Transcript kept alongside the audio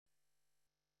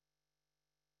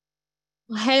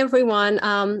Hey everyone,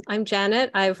 I'm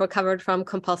Janet. I've recovered from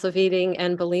compulsive eating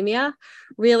and bulimia.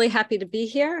 Really happy to be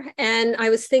here. And I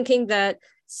was thinking that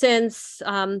since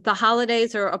the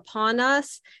holidays are upon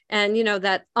us, and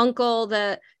that uncle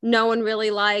that no one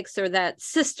really likes, or that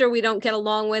sister we don't get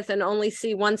along with and only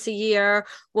see once a year,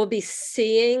 we'll be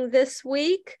seeing this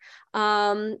week.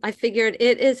 I figured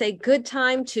it is a good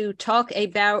time to talk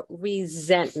about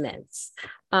resentments.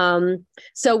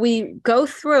 So we go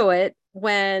through it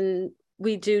when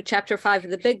we do chapter 5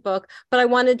 of the big book, but I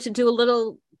wanted to do a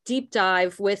little deep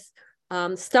dive with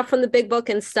stuff from the big book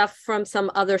and stuff from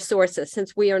some other sources.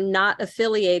 Since we are not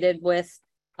affiliated with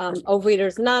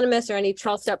Overeaters Anonymous or any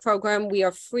 12-step program, we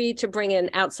are free to bring in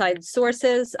outside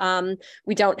sources.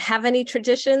 We don't have any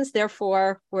traditions,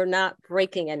 therefore we're not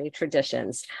breaking any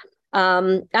traditions.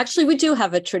 Actually, we do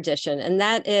have a tradition, and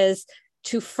that is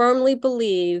to firmly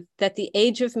believe that the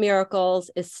age of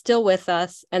miracles is still with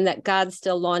us and that God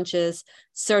still launches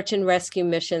search and rescue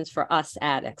missions for us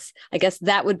addicts. I guess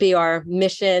that would be our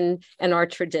mission and our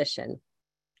tradition.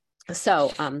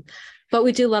 So, but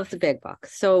we do love the big book.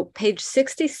 So page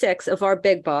 66 of our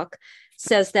big book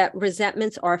says that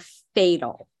resentments are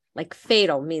fatal. Like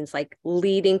fatal means like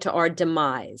leading to our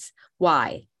demise.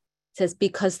 Why? It says,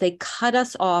 because they cut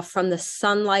us off from the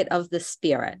sunlight of the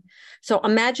spirit. So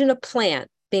imagine a plant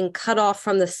being cut off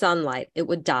from the sunlight, it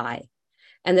would die.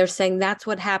 And they're saying that's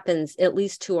what happens, at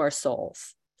least to our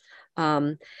souls.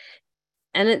 And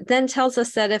it then tells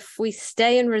us that if we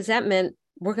stay in resentment,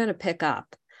 we're going to pick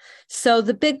up. So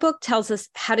the big book tells us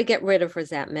how to get rid of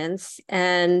resentments.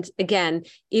 And again,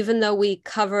 even though we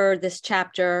cover this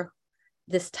chapter,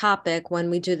 this topic, when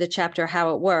we do the chapter,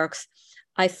 how it works,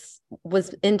 I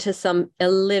was into some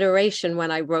alliteration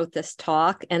when I wrote this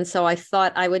talk. And so I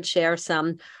thought I would share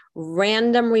some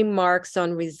random remarks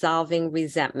on resolving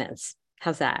resentments.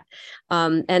 How's that?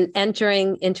 And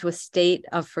entering into a state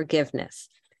of forgiveness.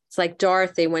 It's like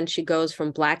Dorothy when she goes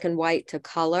from black and white to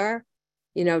color,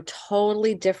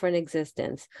 totally different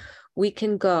existence. We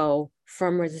can go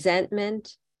from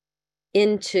resentment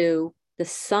into the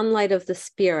sunlight of the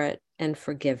spirit and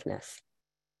forgiveness.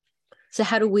 So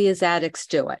how do we as addicts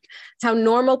do it? How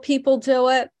normal people do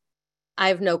it, I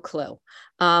have no clue.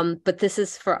 But this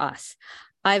is for us.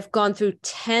 I've gone through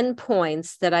 10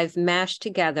 points that I've mashed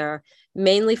together,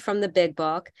 mainly from the big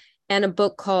book and a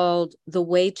book called The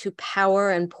Way to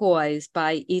Power and Poise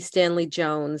by E. Stanley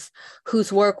Jones,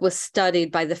 whose work was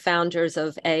studied by the founders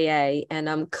of AA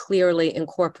and clearly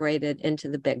incorporated into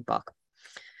the big book.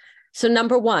 So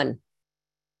number one,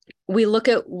 we look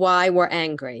at why we're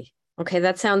angry. Okay,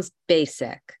 that sounds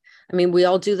basic. I mean, we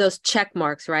all do those check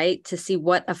marks, right? To see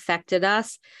what affected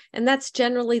us. And that's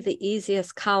generally the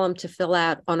easiest column to fill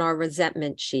out on our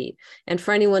resentment sheet. And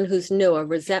for anyone who's new, a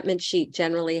resentment sheet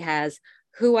generally has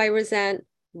who I resent,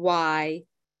 why,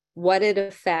 what it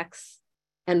affects,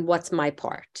 and what's my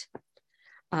part.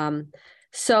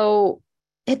 So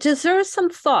it deserves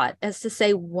some thought as to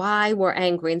say why we're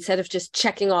angry instead of just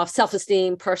checking off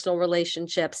self-esteem, personal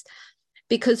relationships.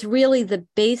 Because really the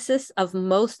basis of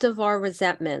most of our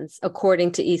resentments,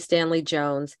 according to E. Stanley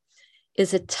Jones,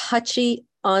 is a touchy,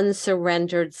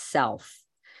 unsurrendered self.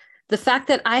 The fact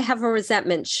that I have a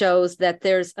resentment shows that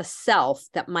there's a self,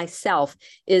 that myself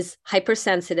is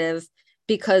hypersensitive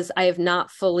because I have not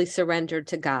fully surrendered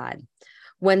to God.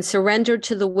 When surrendered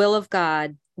to the will of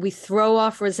God, we throw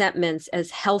off resentments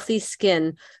as healthy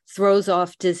skin throws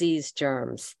off disease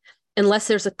germs. Unless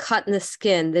there's a cut in the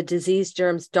skin, the disease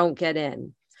germs don't get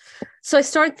in. So I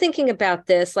started thinking about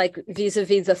this, like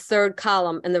vis-a-vis the third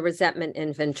column in the resentment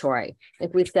inventory.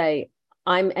 If we say,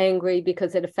 I'm angry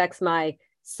because it affects my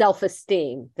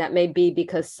self-esteem, that may be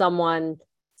because someone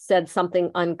said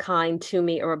something unkind to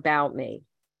me or about me.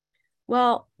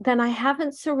 Well, then I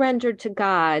haven't surrendered to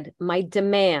God my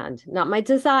demand, not my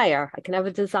desire. I can have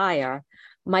a desire.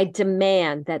 My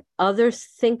demand that others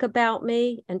think about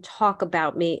me and talk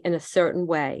about me in a certain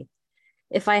way.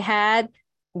 If I had,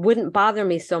 wouldn't bother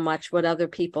me so much what other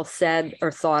people said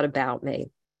or thought about me.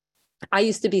 I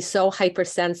used to be so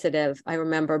hypersensitive. I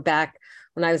remember back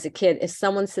when I was a kid, if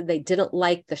someone said they didn't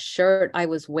like the shirt I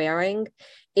was wearing,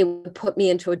 it would put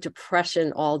me into a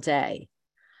depression all day.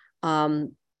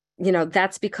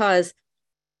 That's because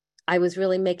I was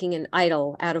really making an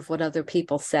idol out of what other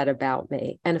people said about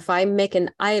me. And if I make an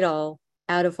idol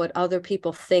out of what other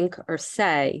people think or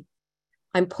say,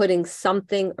 I'm putting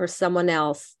something or someone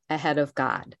else ahead of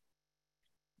God.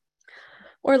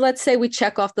 Or let's say we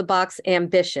check off the box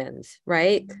ambitions,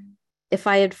 right? If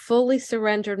I had fully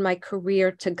surrendered my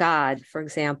career to God, for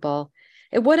example,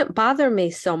 It wouldn't bother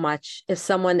me so much if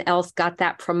someone else got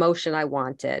that promotion I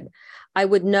wanted. I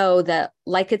would know that,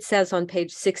 like it says on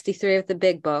page 63 of the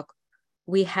big book,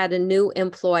 we had a new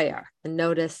employer. And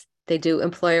notice they do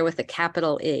employer with a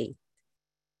capital E.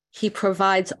 He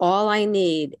provides all I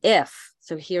need if,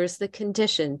 so here's the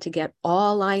condition to get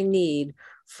all I need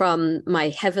from my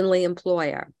heavenly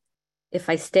employer, if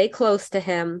I stay close to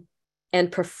him and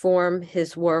perform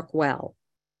his work well.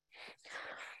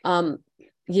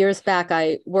 Years back,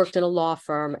 I worked in a law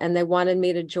firm and they wanted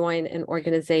me to join an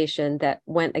organization that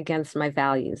went against my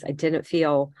values. I didn't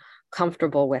feel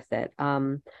comfortable with it.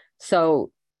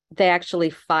 So they actually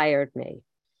fired me.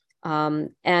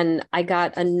 And I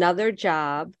got another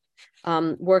job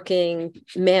working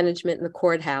management in the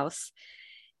courthouse,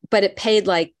 but it paid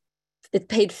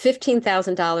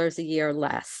 $15,000 a year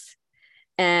less.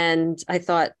 And I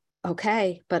thought,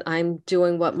 okay, but I'm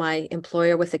doing what my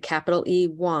employer with a capital E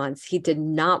wants. He did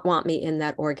not want me in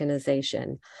that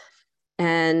organization.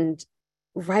 And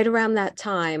right around that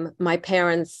time, my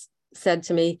parents said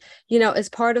to me, as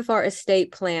part of our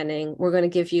estate planning, we're going to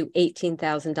give you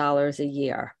 $18,000 a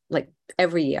year, like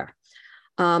every year,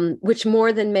 which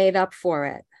more than made up for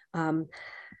it.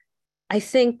 I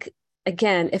think,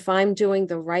 again, if I'm doing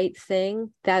the right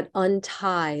thing, that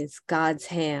unties God's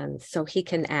hands so he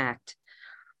can act.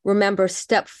 Remember,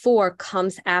 step 4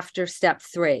 comes after step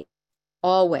 3,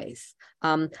 always.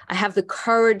 I have the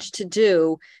courage to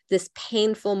do this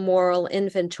painful moral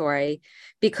inventory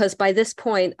because by this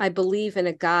point, I believe in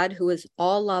a God who is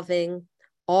all loving,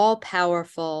 all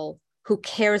powerful, who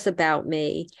cares about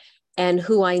me, and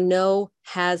who I know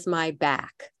has my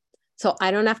back. So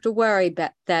I don't have to worry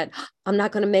that I'm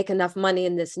not going to make enough money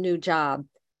in this new job.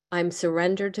 I'm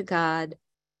surrendered to God.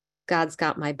 God's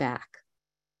got my back.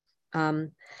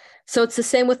 So it's the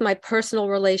same with my personal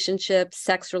relationships,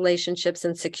 sex relationships,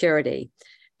 and security.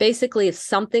 Basically, if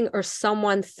something or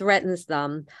someone threatens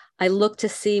them, I look to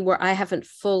see where I haven't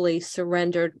fully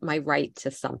surrendered my right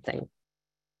to something.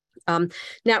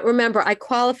 Now, remember, I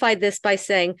qualified this by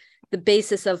saying the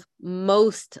basis of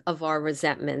most of our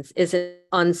resentments is an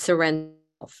unsurrendered.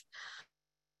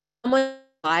 Someone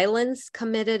violence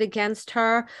committed against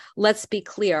her, let's be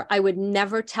clear, I would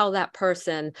never tell that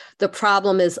person the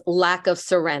problem is lack of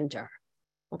surrender.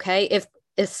 Okay, if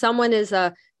someone is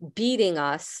beating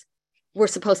us, we're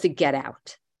supposed to get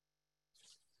out.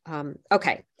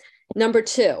 Okay, number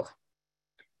 2,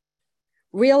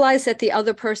 realize that the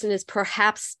other person is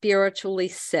perhaps spiritually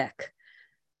sick.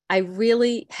 I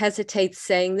really hesitate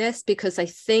saying this because I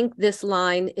think this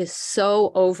line is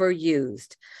so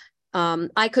overused.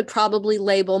 I could probably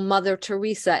label Mother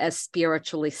Teresa as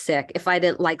spiritually sick if I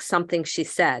didn't like something she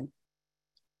said.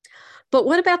 But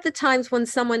what about the times when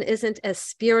someone isn't as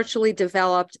spiritually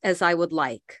developed as I would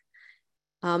like?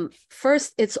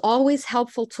 First, it's always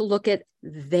helpful to look at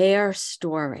their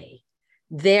story,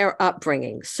 their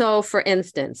upbringing. So for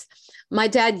instance, my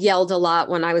dad yelled a lot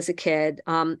when I was a kid,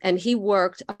 and he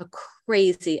worked a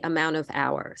crazy amount of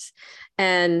hours.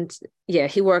 And yeah,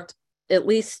 he worked at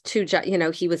least 2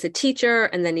 jobs. He was a teacher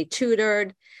and then he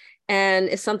tutored. And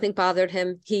if something bothered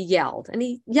him, he yelled, and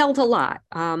he yelled a lot.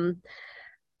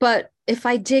 But if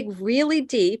I dig really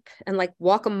deep and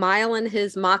walk a mile in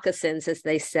his moccasins, as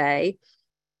they say,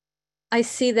 I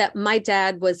see that my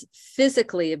dad was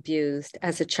physically abused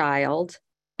as a child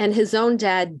and his own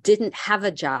dad didn't have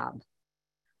a job.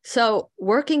 So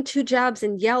working 2 jobs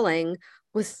and yelling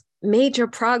was major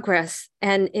progress.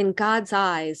 And in God's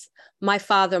eyes, my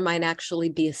father might actually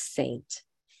be a saint.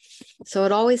 So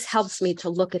it always helps me to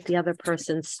look at the other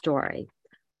person's story.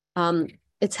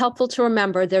 It's helpful to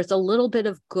remember there's a little bit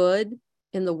of good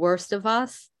in the worst of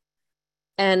us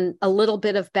and a little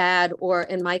bit of bad, or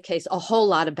in my case, a whole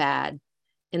lot of bad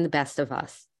in the best of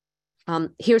us.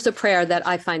 Here's a prayer that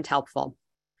I find helpful.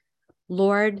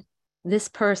 Lord, this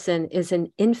person is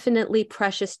an infinitely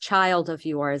precious child of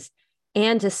yours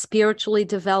and a spiritually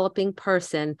developing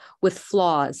person with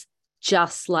flaws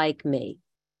just like me.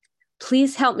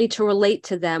 Please help me to relate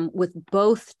to them with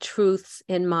both truths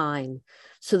in mind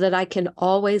so that I can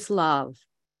always love,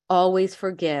 always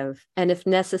forgive, and if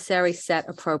necessary, set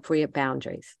appropriate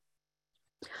boundaries.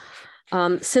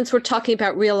 Since we're talking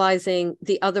about realizing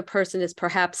the other person is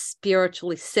perhaps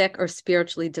spiritually sick or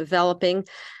spiritually developing,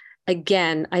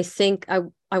 again, I think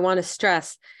I want to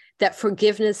stress that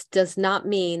forgiveness does not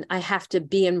mean I have to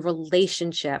be in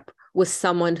relationship with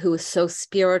someone who is so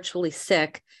spiritually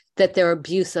sick that they're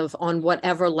abusive on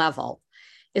whatever level.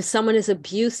 If someone is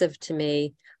abusive to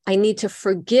me, I need to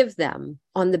forgive them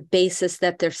on the basis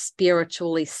that they're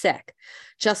spiritually sick.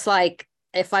 Just like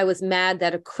if I was mad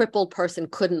that a crippled person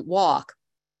couldn't walk,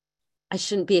 I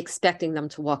shouldn't be expecting them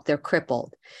to walk. They're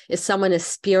crippled. If someone is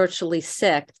spiritually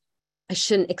sick, I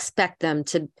shouldn't expect them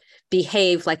to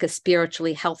behave like a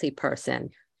spiritually healthy person,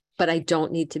 but I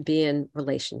don't need to be in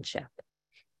relationship.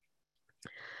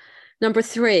 Number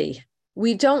 3,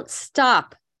 we don't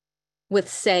stop with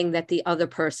saying that the other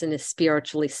person is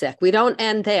spiritually sick. We don't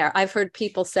end there. I've heard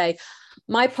people say,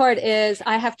 my part is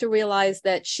I have to realize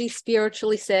that she's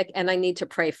spiritually sick and I need to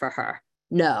pray for her.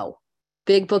 No,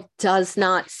 Big Book does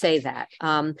not say that.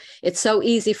 It's so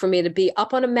easy for me to be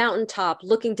up on a mountaintop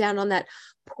looking down on that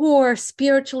poor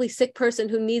spiritually sick person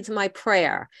who needs my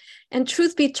prayer. And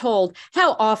truth be told,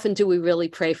 how often do we really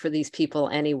pray for these people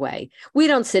anyway? We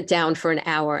don't sit down for an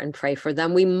hour and pray for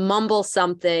them. We mumble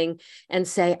something and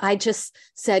say, I just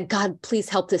said, God, please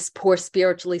help this poor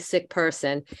spiritually sick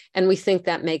person. And we think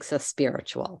that makes us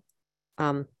spiritual.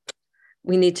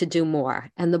 We need to do more.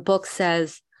 And the book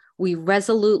says we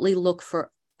resolutely look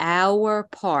for our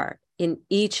part in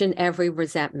each and every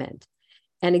resentment.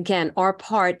 And again, our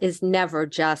part is never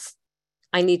just,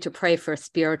 I need to pray for a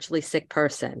spiritually sick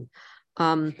person.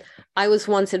 I was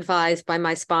once advised by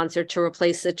my sponsor to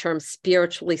replace the term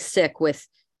spiritually sick with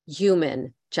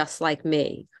human, just like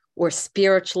me, or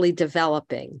spiritually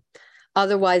developing.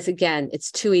 Otherwise, again,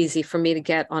 it's too easy for me to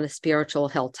get on a spiritual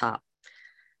hilltop.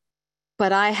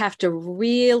 But I have to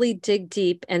really dig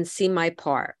deep and see my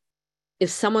part. If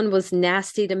someone was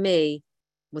nasty to me,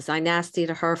 was I nasty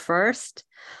to her first?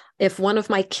 If one of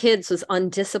my kids was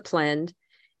undisciplined,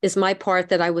 is my part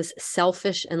that I was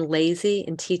selfish and lazy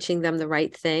in teaching them the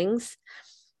right things?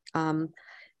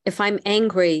 If I'm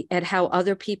angry at how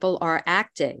other people are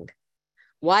acting,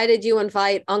 why did you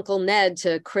invite Uncle Ned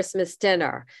to Christmas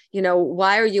dinner?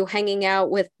 Why are you hanging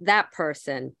out with that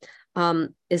person?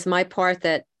 Is my part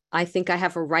that I think I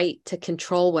have a right to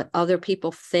control what other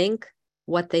people think,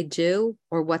 what they do,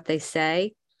 or what they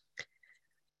say?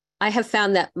 I have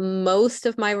found that most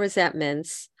of my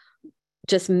resentments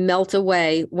just melt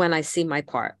away when I see my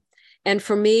part. And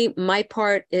for me, my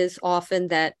part is often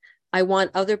that I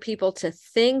want other people to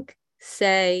think,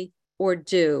 say, or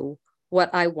do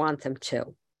what I want them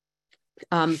to.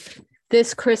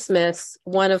 This Christmas,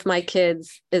 one of my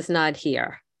kids is not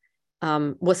here,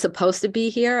 was supposed to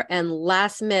be here, and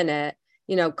last minute,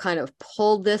 kind of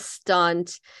pulled this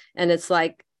stunt. And it's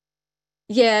like,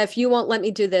 yeah, if you won't let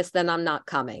me do this, then I'm not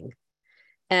coming.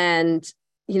 And,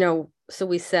 so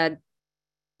we said,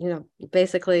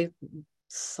 basically,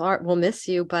 sorry, we'll miss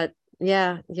you, but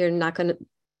yeah, you're not going to,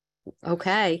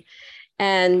 okay.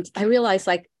 And I realized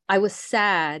I was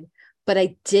sad, but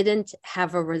I didn't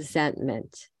have a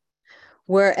resentment.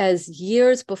 Whereas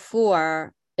years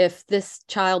before, if this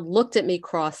child looked at me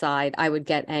cross-eyed, I would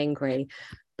get angry.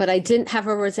 But I didn't have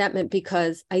a resentment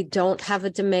because I don't have a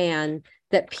demand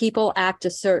that people act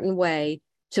a certain way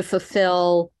to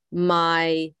fulfill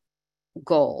my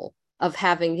goal of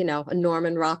having, a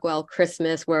Norman Rockwell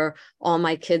Christmas where all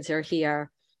my kids are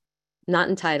here. Not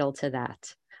entitled to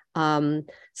that.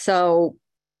 So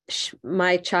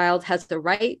my child has the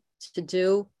right to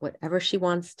do whatever she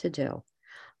wants to do.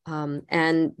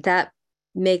 And that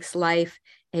makes life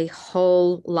a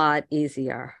whole lot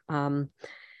easier.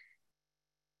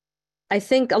 I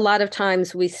think a lot of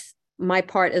times my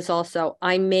part is also,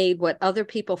 I made what other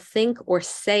people think or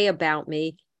say about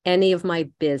me any of my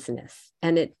business,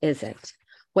 and it isn't.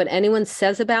 What anyone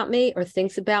says about me or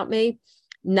thinks about me,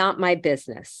 not my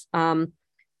business.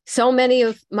 So many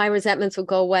of my resentments will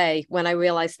go away when I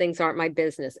realize things aren't my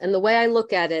business. And the way I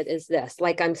look at it is this,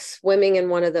 like I'm swimming in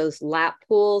one of those lap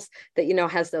pools that,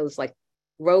 has those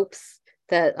ropes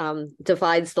that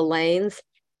divides the lanes.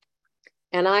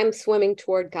 And I'm swimming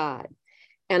toward God.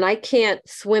 And I can't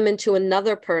swim into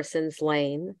another person's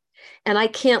lane, and I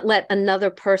can't let another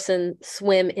person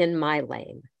swim in my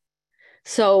lane.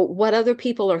 So what other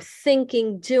people are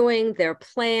thinking, doing, their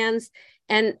plans,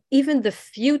 and even the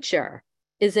future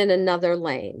is in another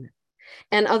lane.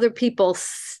 And other people's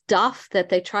stuff that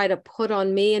they try to put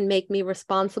on me and make me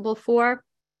responsible for,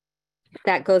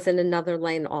 that goes in another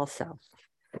lane also.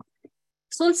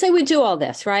 So let's say we do all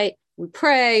this, right? We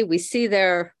pray, we see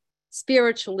they're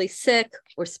spiritually sick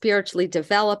or spiritually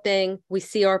developing, we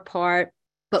see our part,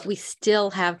 but we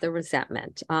still have the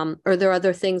resentment. Or there are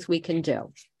other things we can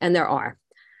do, and there are.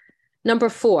 Number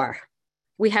 4,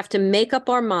 we have to make up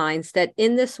our minds that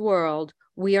in this world,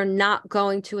 we are not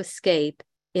going to escape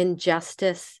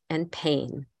injustice and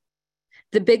pain.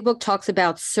 The Big Book talks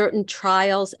about certain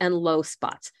trials and low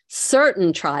spots,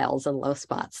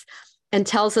 and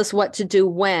tells us what to do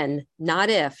when, not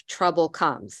if, trouble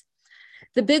comes.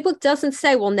 The Big Book doesn't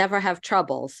say we'll never have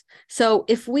troubles. So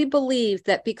if we believe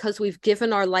that because we've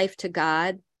given our life to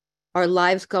God, Our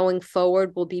lives going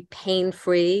forward will be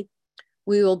pain-free.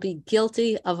 We will be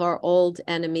guilty of our old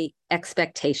enemy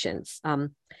expectations.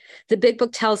 The Big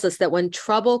Book tells us that when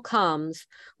trouble comes,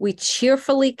 we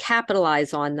cheerfully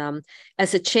capitalize on them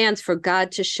as a chance for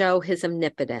God to show his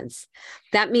omnipotence.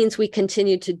 That means we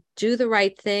continue to do the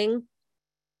right thing,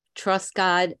 trust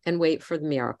God, and wait for the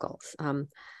miracles.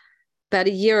 About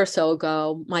a year or so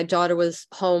ago, my daughter was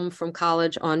home from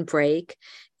college on break,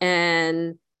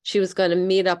 and she was going to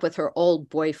meet up with her old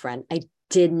boyfriend. I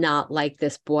did not like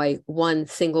this boy one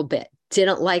single bit.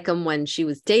 Didn't like him when she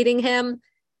was dating him.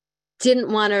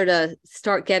 Didn't want her to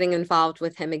start getting involved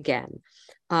with him again.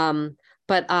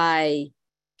 But I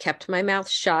kept my mouth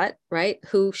shut, right?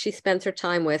 Who she spends her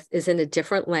time with is in a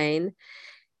different lane.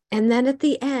 And then at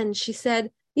the end, she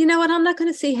said, you know what? I'm not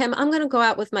going to see him. I'm going to go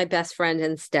out with my best friend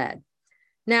instead.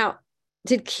 Now,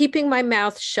 did keeping my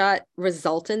mouth shut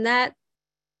result in that?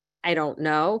 I don't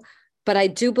know. But I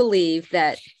do believe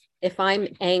that if I'm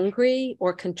angry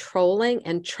or controlling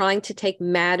and trying to take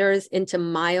matters into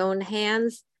my own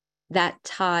hands, that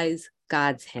ties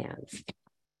God's hands.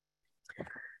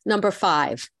 Number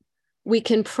 5, we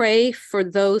can pray for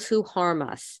those who harm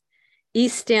us. E.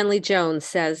 Stanley Jones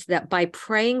says that by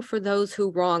praying for those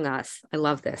who wrong us, I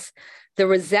love this, the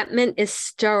resentment is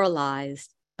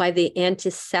sterilized by the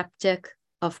antiseptic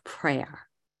of prayer.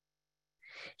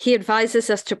 He advises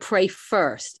us to pray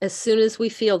first as soon as we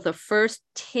feel the first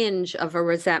tinge of a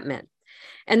resentment.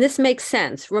 And this makes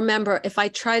sense. Remember, if I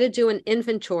try to do an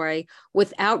inventory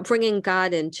without bringing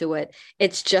God into it,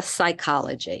 it's just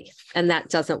psychology, and that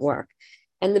doesn't work.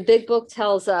 And the Big Book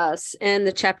tells us in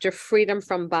the chapter Freedom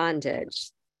from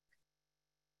Bondage,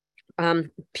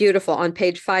 beautiful, on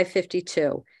page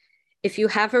 552, if you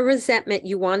have a resentment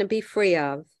you want to be free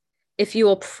of, if you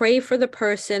will pray for the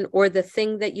person or the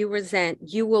thing that you resent,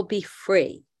 you will be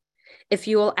free. If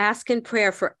you will ask in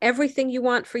prayer for everything you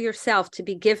want for yourself to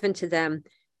be given to them,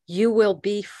 you will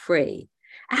be free.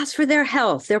 Ask for their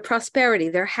health, their prosperity,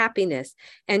 their happiness,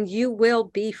 and you will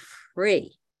be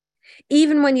free.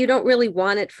 Even when you don't really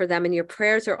want it for them and your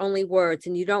prayers are only words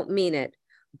and you don't mean it,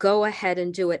 go ahead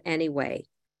and do it anyway.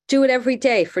 Do it every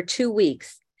day for 2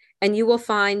 weeks, and you will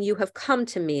find you have come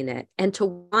to mean it and to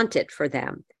want it for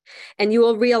them. And you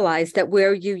will realize that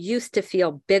where you used to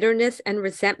feel bitterness and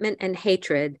resentment and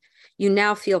hatred, you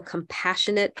now feel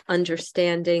compassionate,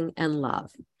 understanding, and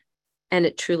love. And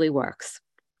it truly works.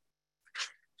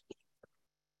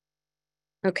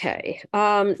 Okay,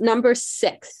 number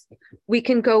 6, we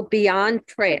can go beyond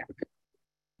prayer.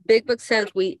 Big Book says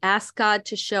we ask God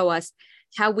to show us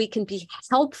how we can be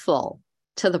helpful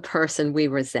to the person we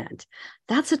resent.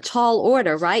 That's a tall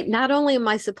order, right? Not only am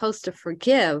I supposed to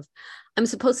forgive, I'm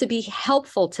supposed to be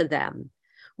helpful to them.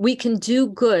 We can do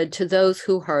good to those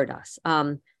who hurt us.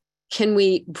 Can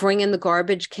we bring in the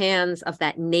garbage cans of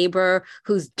that neighbor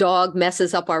whose dog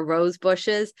messes up our rose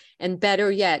bushes? And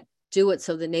better yet, do it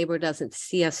so the neighbor doesn't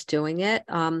see us doing it.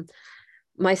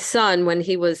 My son, when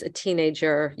he was a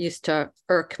teenager, used to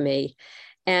irk me.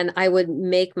 And I would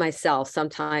make myself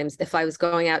sometimes, if I was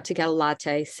going out to get a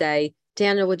latte, say,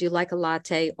 Daniel, would you like a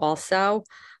latte also?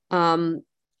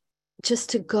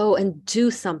 Just to go and do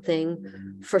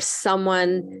something for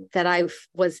someone that I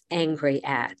was angry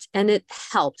at. And it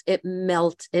helped. It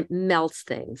melts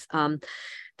things.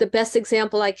 The best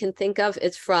example I can think of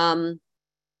is from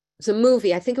a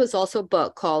movie. I think it was also a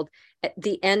book called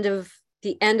The End of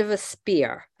a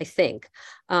Spear, I think.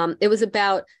 It was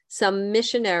about some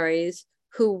missionaries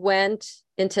who went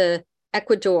into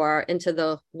Ecuador, into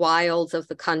the wilds of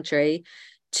the country,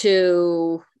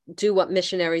 to do what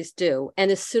missionaries do.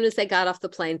 And as soon as they got off the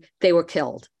plane, they were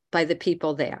killed by the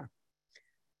people there.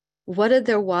 What did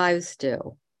their wives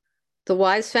do? The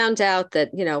wives found out that,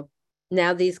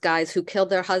 now these guys who killed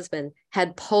their husband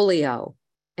had polio,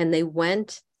 and they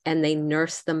went and they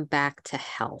nursed them back to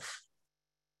health.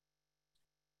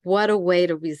 What a way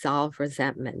to resolve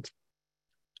resentment.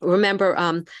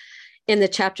 Remember, in the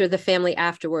chapter, The Family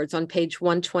Afterwards, on page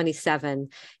 127,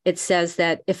 it says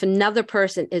that if another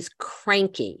person is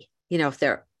cranky, if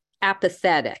they're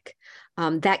apathetic,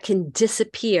 that can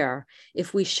disappear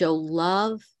if we show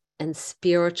love and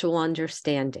spiritual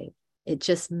understanding. It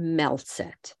just melts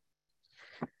it.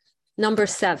 Number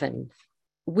 7,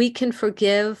 we can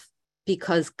forgive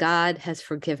because God has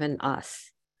forgiven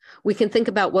us. We can think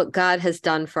about what God has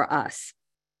done for us.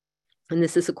 And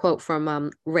this is a quote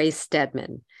from Ray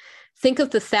Stedman. Think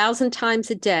of the 1,000 times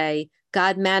a day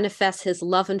God manifests his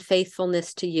love and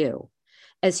faithfulness to you.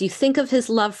 As you think of his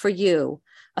love for you,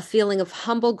 a feeling of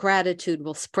humble gratitude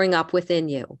will spring up within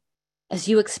you. As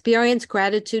you experience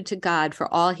gratitude to God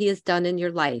for all he has done in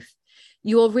your life,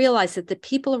 You will realize that the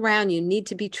people around you need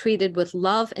to be treated with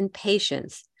love and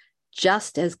patience,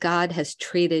 just as God has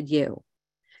treated you.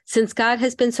 Since God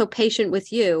has been so patient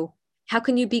with you, how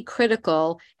can you be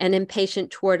critical and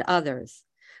impatient toward others?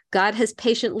 God has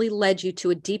patiently led you to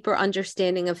a deeper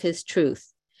understanding of his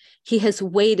truth. He has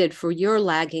waited for your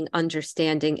lagging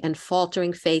understanding and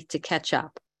faltering faith to catch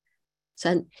up.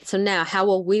 So now, how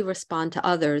will we respond to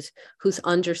others whose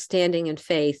understanding and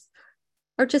faith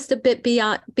are just a bit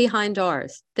behind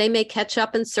ours? They may catch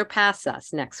up and surpass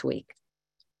us next week.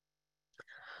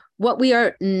 What we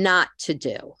are not to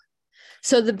do.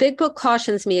 So the big book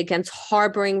cautions me against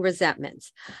harboring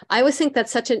resentments. I always think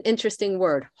that's such an interesting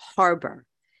word, harbor.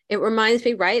 It reminds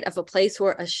me, right, of a place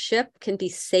where a ship can be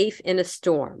safe in a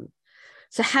storm.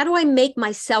 So how do I make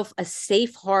myself a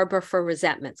safe harbor for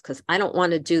resentments? Because I don't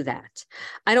want to do that.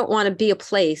 I don't want to be a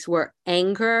place where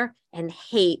anger and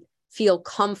hate feel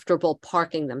comfortable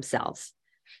parking themselves.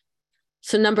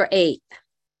 So number 8,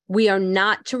 we are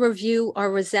not to review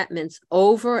our resentments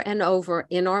over and over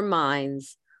in our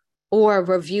minds, or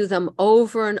review them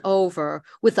over and over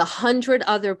with 100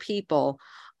 other people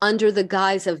under the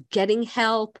guise of getting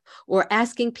help or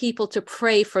asking people to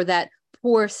pray for that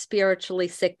poor spiritually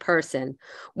sick person,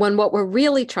 when what we're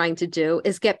really trying to do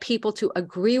is get people to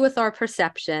agree with our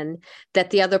perception that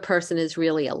the other person is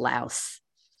really a louse.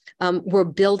 We're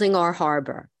building our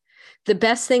harbor. The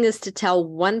best thing is to tell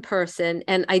one person,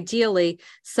 and ideally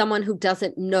someone who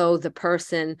doesn't know the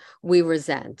person we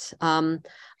resent.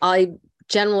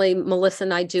 Generally, Melissa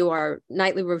and I do our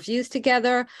nightly reviews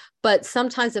together, but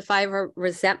sometimes if I have a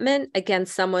resentment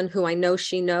against someone who I know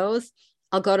she knows,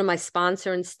 I'll go to my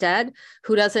sponsor instead,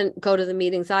 who doesn't go to the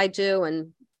meetings I do,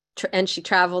 and she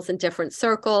travels in different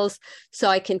circles, so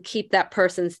I can keep that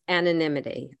person's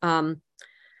anonymity.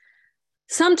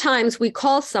 Sometimes we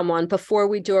call someone before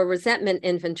we do a resentment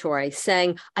inventory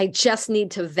saying, I just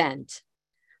need to vent.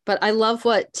 But I love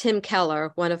what Tim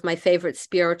Keller, one of my favorite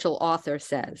spiritual authors,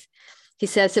 says. He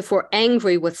says, if we're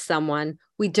angry with someone,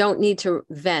 we don't need to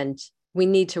vent, we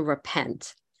need to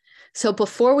repent. So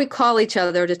before we call each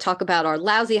other to talk about our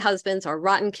lousy husbands, our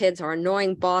rotten kids, our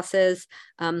annoying bosses,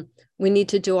 we need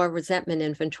to do our resentment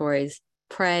inventories,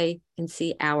 pray, and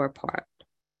see our part.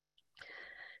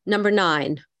 Number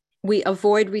 9, we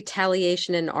avoid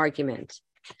retaliation and argument.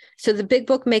 So the big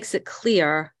book makes it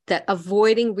clear that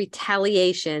avoiding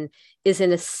retaliation is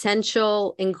an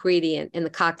essential ingredient in the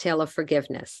cocktail of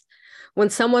forgiveness. When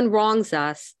someone wrongs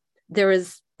us, there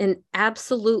is an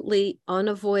absolutely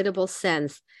unavoidable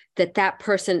sense that that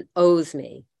person owes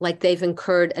me, like they've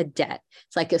incurred a debt.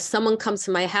 It's like if someone comes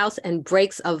to my house and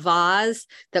breaks a vase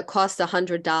that costs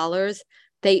 $100,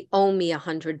 they owe me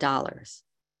 $100.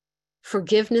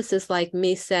 Forgiveness is like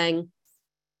me saying,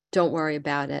 don't worry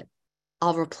about it.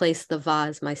 I'll replace the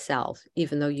vase myself,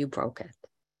 even though you broke it.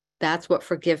 That's what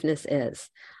forgiveness is.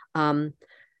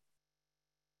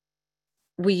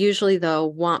 We usually, though,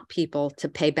 want people to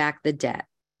pay back the debt.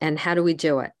 And how do we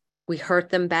do it? We hurt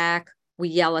them back, we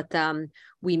yell at them,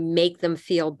 we make them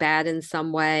feel bad in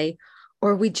some way,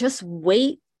 or we just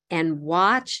wait and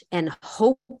watch and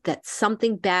hope that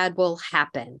something bad will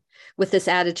happen with this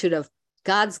attitude of,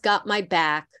 God's got my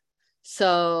back,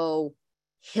 so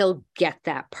he'll get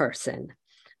that person.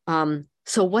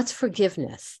 So what's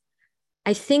forgiveness?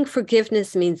 I think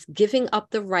forgiveness means giving up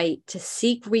the right to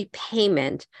seek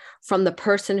repayment from the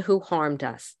person who harmed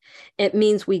us. It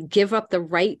means we give up the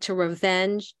right to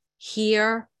revenge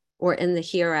here or in the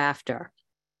hereafter.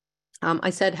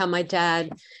 I said how my dad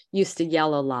used to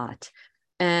yell a lot.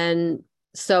 And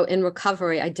so in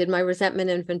recovery, I did my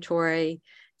resentment inventory,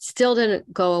 still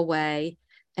didn't go away.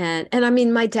 And I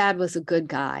mean, my dad was a good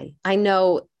guy. I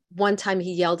know one time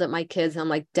he yelled at my kids. I'm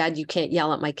like, Dad, you can't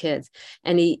yell at my kids.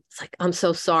 And he's like, I'm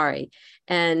so sorry.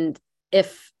 And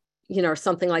if, or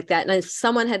something like that. And if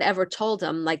someone had ever told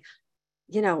him, like,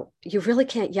 you really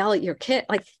can't yell at your kid.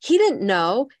 Like, he didn't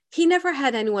know. He never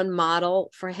had anyone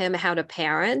model for him how to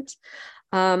parent.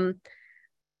 But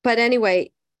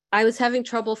anyway, I was having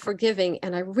trouble forgiving.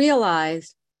 And I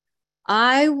realized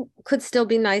I could still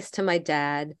be nice to my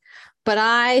dad, but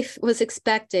I was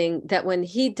expecting that when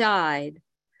he died,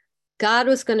 God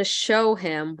was going to show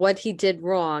him what he did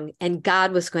wrong, and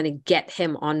God was going to get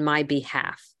him on my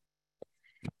behalf.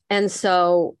 And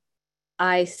so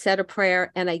I said a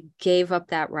prayer and I gave up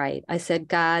that right. I said,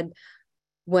 God,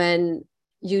 when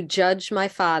you judge my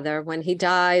father, when he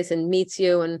dies and meets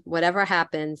you and whatever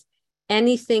happens,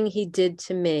 anything he did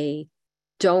to me,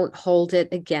 don't hold it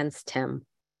against him.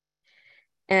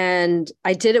 And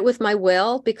I did it with my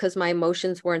will because my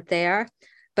emotions weren't there.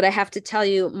 But I have to tell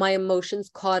you, my emotions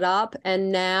caught up,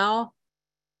 and now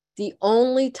The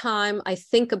only time I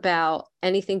think about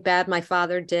anything bad my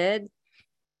father did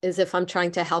is if I'm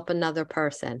trying to help another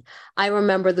person. I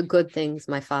remember the good things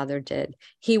my father did.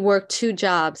 He worked 2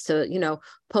 jobs to,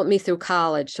 put me through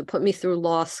college, to put me through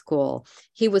law school.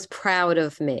 He was proud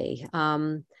of me.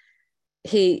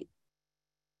 He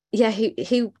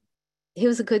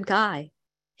was a good guy.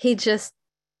 He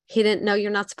didn't know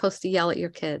you're not supposed to yell at your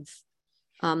kids.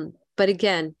 But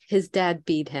again, his dad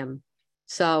beat him.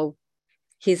 So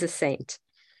he's a saint.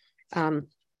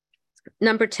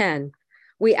 Number 10,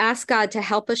 we ask God to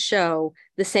help us show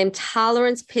the same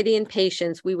tolerance, pity, and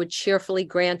patience we would cheerfully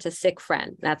grant a sick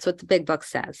friend. That's what the Big Book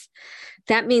says.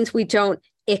 That means we don't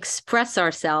express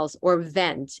ourselves or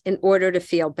vent in order to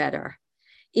feel better.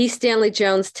 E. Stanley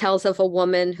Jones tells of a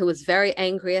woman who was very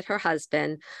angry at her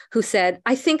husband, who said,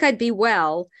 "I think I'd be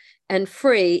well and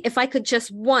free if I could just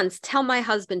once tell my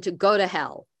husband to go to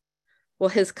hell." Well,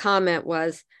 his comment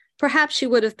was, perhaps she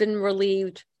would have been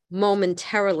relieved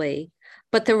momentarily,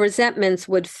 but the resentments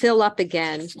would fill up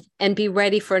again and be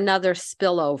ready for another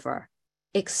spillover.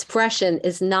 Expression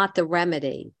is not the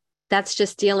remedy. That's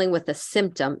just dealing with a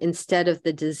symptom instead of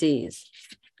the disease.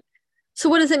 So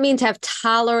what does it mean to have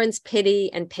tolerance,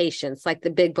 pity, and patience, like the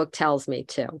Big Book tells me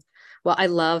to? Well, I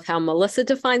love how Melissa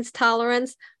defines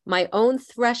tolerance. My own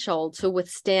threshold to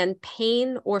withstand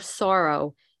pain or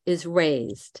sorrow is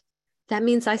raised. That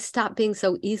means I stop being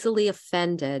so easily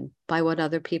offended by what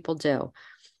other people do.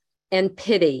 And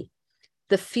pity,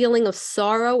 the feeling of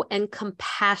sorrow and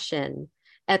compassion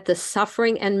at the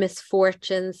suffering and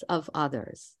misfortunes of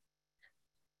others.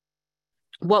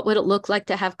 What would it look like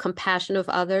to have compassion of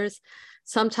others?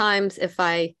 Sometimes if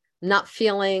I'm not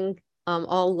feeling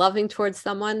all loving towards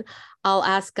someone, I'll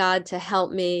ask God to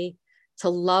help me to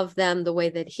love them the way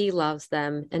that He loves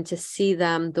them and to see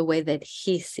them the way that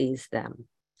He sees them.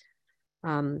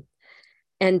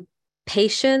 And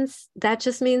patience, that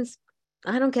just means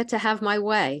I don't get to have my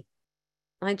way.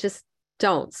 I just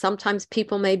don't. Sometimes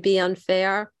people may be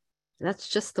unfair. That's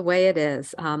just the way it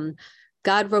is.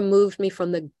 God removed me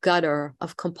from the gutter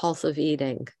of compulsive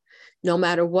eating. No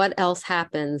matter what else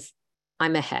happens,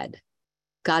 I'm ahead.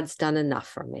 God's done enough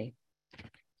for me.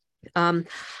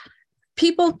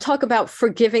 People talk about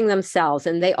forgiving themselves,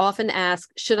 and they often ask,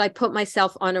 should I put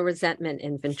myself on a resentment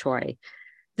inventory?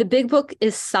 The Big Book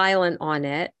is silent on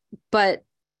it, but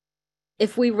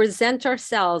if we resent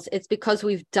ourselves, it's because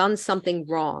we've done something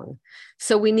wrong.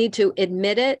 So we need to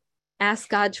admit it, ask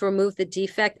God to remove the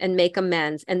defect and make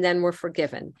amends, and then we're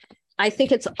forgiven. I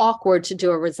think it's awkward to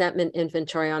do a resentment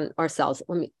inventory on ourselves.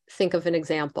 Let me think of an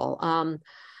example.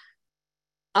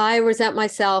 I resent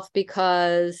myself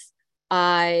because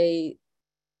I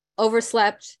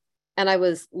overslept and I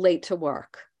was late to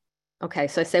work. Okay,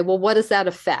 so I say, well, what does that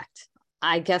affect?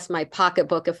 I guess my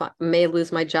pocketbook, if I may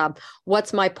lose my job.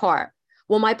 What's my part?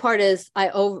 Well, my part is I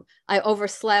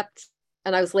overslept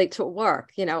and I was late to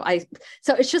work.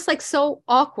 So it's just like so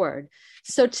awkward.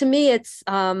 So to me, it's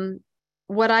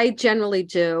what I generally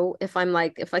do if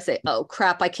I say, oh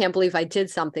crap, I can't believe I did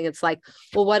something. It's like,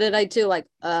 well, what did I do? Like,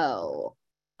 oh,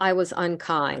 I was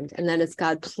unkind. And then it's,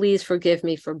 God, please forgive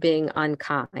me for being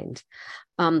unkind.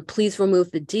 Please remove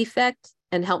the defect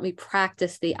and help me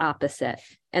practice the opposite,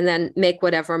 and then make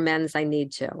whatever amends I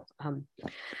need to.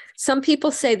 Some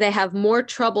people say they have more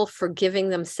trouble forgiving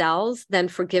themselves than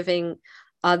forgiving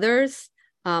others,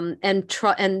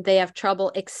 and they have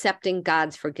trouble accepting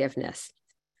God's forgiveness.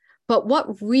 But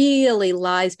what really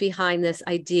lies behind this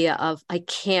idea of I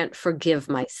can't forgive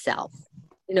myself?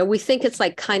 We think it's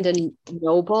like kind of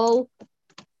noble,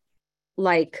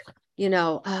 like,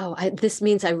 this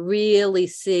means I really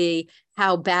see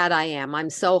how bad I am.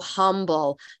 I'm so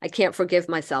humble. I can't forgive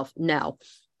myself. No.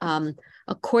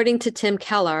 According to Tim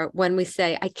Keller, when we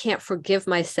say I can't forgive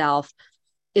myself,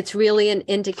 it's really an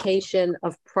indication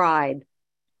of pride.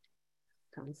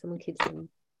 Someone keeps saying.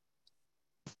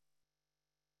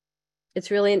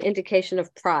 It's really an indication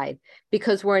of pride,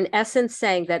 because we're in essence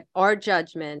saying that our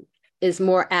judgment is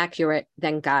more accurate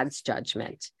than God's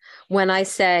judgment. When I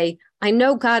say, I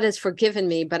know God has forgiven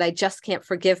me, but I just can't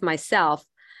forgive myself,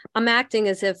 I'm acting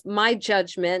as if my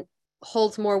judgment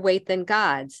holds more weight than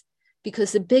God's,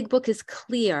 because the Big Book is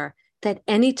clear that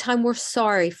anytime we're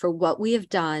sorry for what we have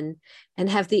done and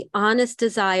have the honest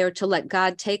desire to let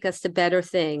God take us to better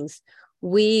things,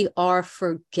 we are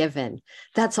forgiven.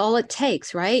 That's all it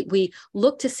takes, right? We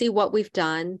look to see what we've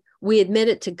done. We admit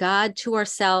it to God, to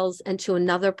ourselves, and to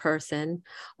another person.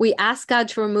 We ask God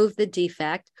to remove the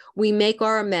defect. We make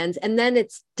our amends, and then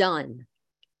it's done.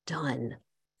 Done.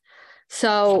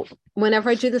 So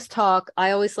whenever I do this talk, I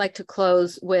always like to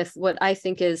close with what I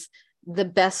think is the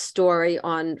best story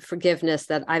on forgiveness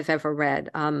that I've ever read.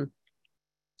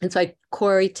 It's like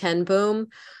Corrie ten Boom,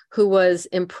 who was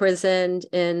imprisoned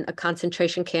in a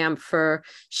concentration camp for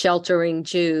sheltering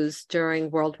Jews during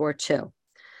World War II.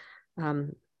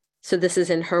 So this is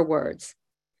in her words.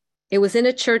 It was in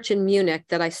a church in Munich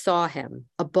that I saw him,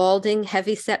 a balding,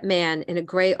 heavy-set man in a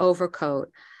gray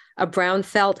overcoat, a brown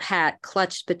felt hat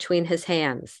clutched between his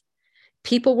hands.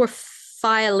 People were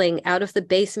filing out of the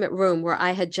basement room where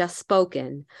I had just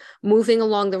spoken, moving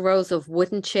along the rows of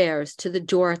wooden chairs to the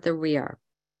door at the rear.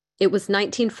 It was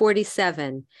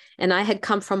 1947, and I had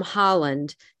come from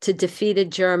Holland to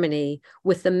defeated Germany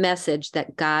with the message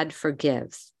that God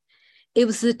forgives. It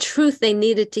was the truth they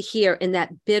needed to hear in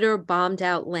that bitter,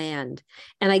 bombed-out land,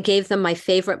 and I gave them my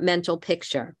favorite mental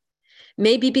picture.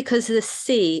 Maybe because the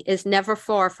sea is never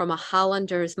far from a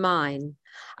Hollander's mind,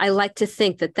 I like to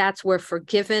think that that's where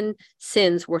forgiven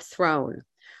sins were thrown.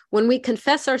 When we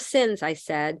confess our sins, I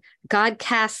said, God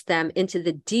casts them into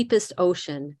the deepest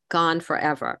ocean, gone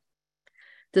forever.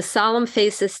 The solemn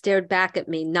faces stared back at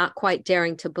me, not quite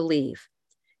daring to believe.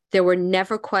 There were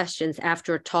never questions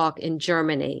after a talk in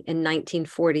Germany in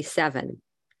 1947.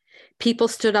 People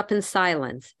stood up in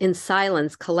silence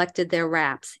collected their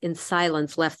wraps, in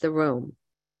silence left the room.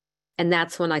 And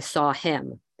that's when I saw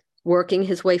him, working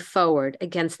his way forward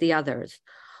against the others.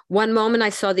 One moment I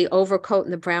saw the overcoat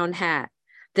and the brown hat.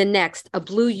 The next, a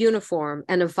blue uniform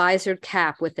and a visored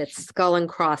cap with its skull and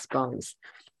crossbones.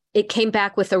 It came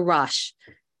back with a rush.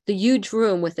 The huge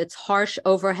room with its harsh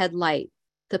overhead light,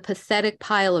 the pathetic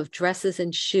pile of dresses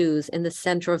and shoes in the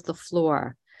center of the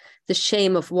floor, the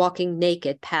shame of walking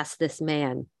naked past this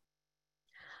man.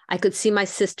 I could see my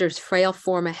sister's frail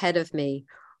form ahead of me,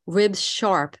 ribs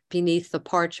sharp beneath the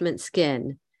parchment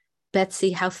skin.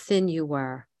 Betsy, how thin you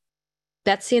were.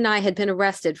 Betsy and I had been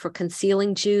arrested for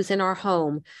concealing Jews in our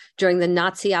home during the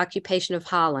Nazi occupation of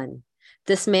Holland.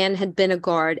 This man had been a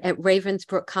guard at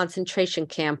Ravensbrück concentration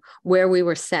camp where we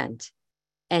were sent.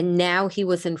 And now he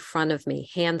was in front of me,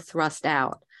 hand thrust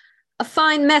out. A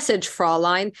fine message,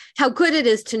 Fraulein. How good it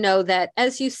is to know that,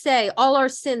 as you say, all our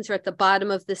sins are at the bottom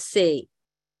of the sea.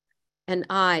 And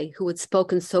I, who had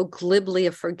spoken so glibly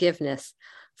of forgiveness,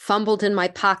 fumbled in my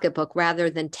pocketbook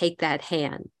rather than take that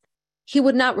hand. He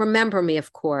would not remember me,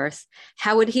 of course.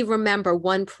 How would he remember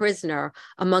one prisoner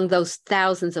among those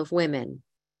thousands of women?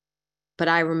 But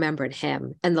I remembered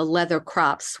him and the leather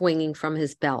crop swinging from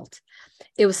his belt.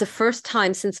 It was the first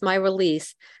time since my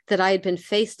release that I had been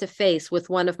face to face with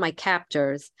one of my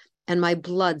captors, and my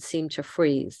blood seemed to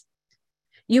freeze.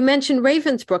 You mentioned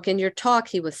Ravensbrück in your talk,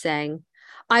 he was saying.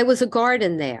 I was a guard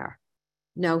in there.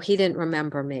 No, he didn't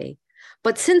remember me.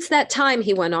 But since that time,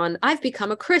 he went on, I've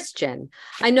become a Christian.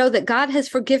 I know that God has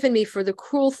forgiven me for the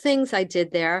cruel things I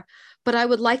did there, but I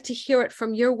would like to hear it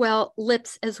from your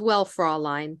lips as well,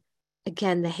 Fraulein.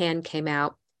 Again, the hand came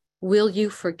out. Will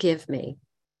you forgive me?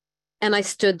 And I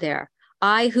stood there,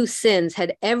 I whose sins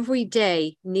had every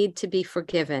day need to be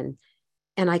forgiven,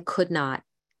 and I could not.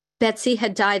 Betsy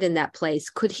had died in that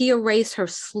place. Could he erase her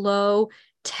slow,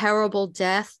 terrible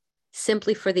death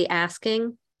simply for the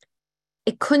asking?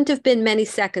 It couldn't have been many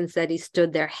seconds that he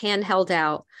stood there, hand held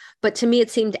out, but to me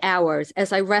it seemed hours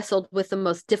as I wrestled with the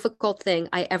most difficult thing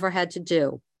I ever had to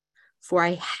do. For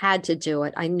I had to do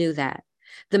it, I knew that.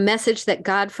 The message that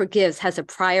God forgives has a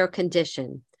prior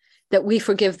condition, that we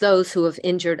forgive those who have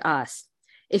injured us.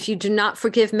 If you do not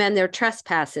forgive men their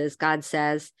trespasses, God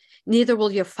says, neither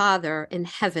will your Father in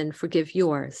heaven forgive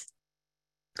yours.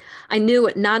 I knew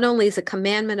it not only as a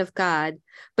commandment of God,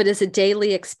 but as a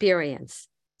daily experience.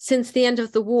 Since the end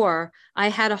of the war, I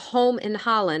had a home in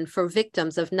Holland for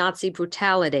victims of Nazi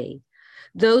brutality.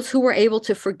 Those who were able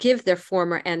to forgive their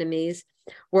former enemies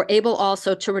were able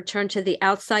also to return to the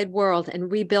outside world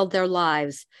and rebuild their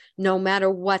lives, no matter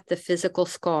what the physical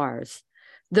scars.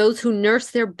 Those who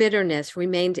nursed their bitterness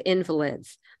remained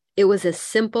invalids. It was as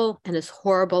simple and as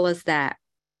horrible as that.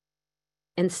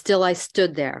 And still I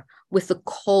stood there with the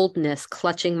coldness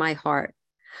clutching my heart.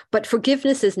 But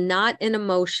forgiveness is not an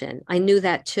emotion. I knew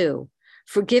that too.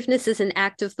 Forgiveness is an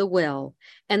act of the will,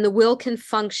 and the will can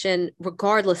function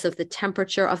regardless of the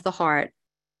temperature of the heart.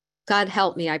 God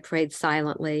help me, I prayed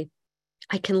silently.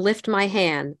 I can lift my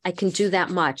hand. I can do that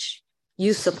much.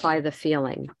 You supply the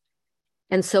feeling.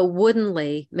 And so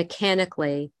woodenly,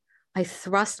 mechanically, I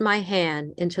thrust my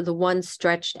hand into the one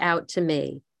stretched out to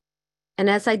me. And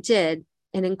as I did,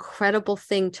 an incredible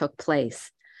thing took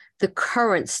place. The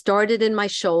current started in my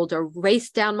shoulder,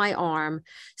 raced down my arm,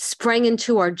 sprang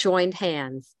into our joined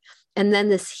hands. And then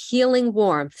this healing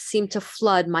warmth seemed to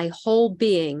flood my whole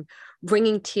being,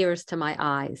 bringing tears to my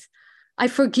eyes. I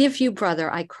forgive you,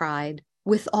 brother, I cried,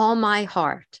 with all my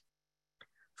heart.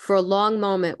 For a long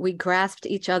moment, we grasped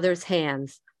each other's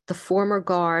hands, the former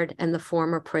guard and the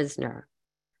former prisoner.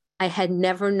 I had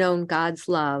never known God's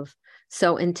love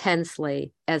so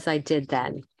intensely as I did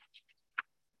then.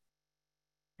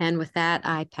 And with that,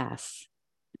 I pass.